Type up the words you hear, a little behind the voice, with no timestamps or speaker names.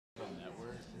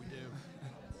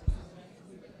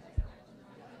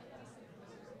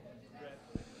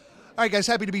All right, guys,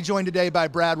 happy to be joined today by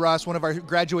Brad Ross, one of our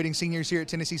graduating seniors here at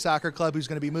Tennessee Soccer Club, who's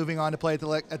going to be moving on to play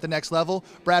at the next level.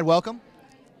 Brad, welcome.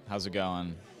 How's it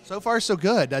going? So far, so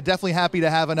good. Definitely happy to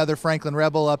have another Franklin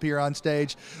Rebel up here on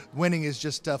stage. Winning is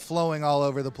just flowing all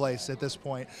over the place at this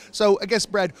point. So I guess,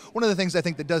 Brad, one of the things I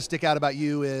think that does stick out about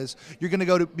you is you're going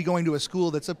to be going to a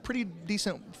school that's a pretty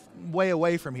decent way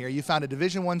away from here. You found a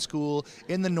Division I school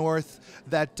in the north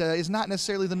that is not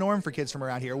necessarily the norm for kids from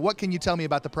around here. What can you tell me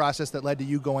about the process that led to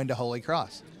you going to Holy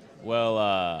Cross? Well,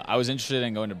 I was interested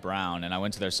in going to Brown, and I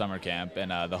went to their summer camp, and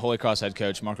the Holy Cross head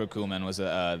coach, Marco Kuhlman, was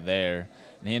there,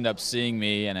 and he ended up seeing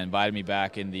me and invited me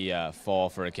back in the fall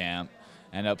for a camp.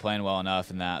 Ended up playing well enough,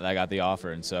 and that I got the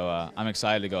offer, and so I'm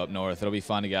excited to go up north. It'll be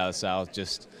fun to get out of the South,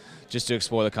 just to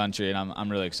explore the country, and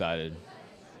I'm really excited.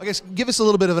 I guess give us a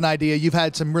little bit of an idea. You've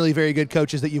had some really very good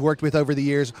coaches that you've worked with over the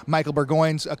years. Michael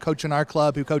Burgoyne's a coach in our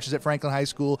club who coaches at Franklin High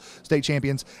School, state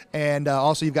champions. And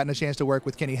also you've gotten a chance to work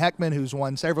with Kenny Heckman, who's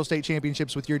won several state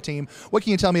championships with your team. What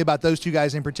can you tell me about those two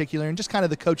guys in particular and just kind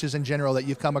of the coaches in general that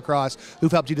you've come across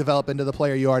who've helped you develop into the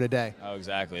player you are today? Oh,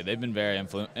 exactly. They've been very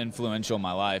influential in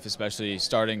my life, especially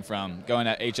starting from going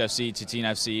at HFC to Teen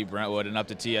FC, Brentwood, and up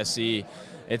to TSC.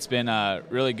 It's been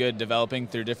really good developing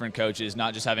through different coaches,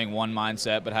 not just having one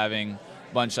mindset, but having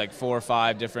a bunch, like 4 or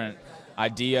 5 different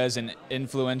ideas and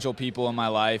influential people in my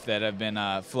life that have been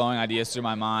flowing ideas through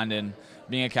my mind. And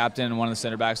being a captain and one of the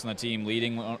center backs on the team,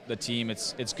 leading the team,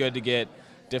 it's good to get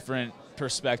different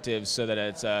perspectives so that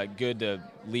it's good to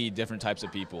lead different types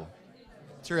of people.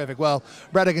 Terrific. Well,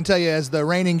 Brad, I can tell you as the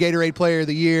reigning Gatorade Player of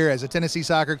the Year, as a Tennessee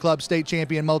Soccer Club state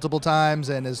champion multiple times,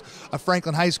 and as a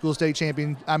Franklin High School state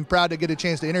champion, I'm proud to get a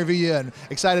chance to interview you and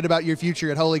excited about your future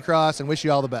at Holy Cross and wish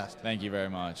you all the best. Thank you very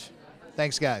much.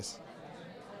 Thanks, guys.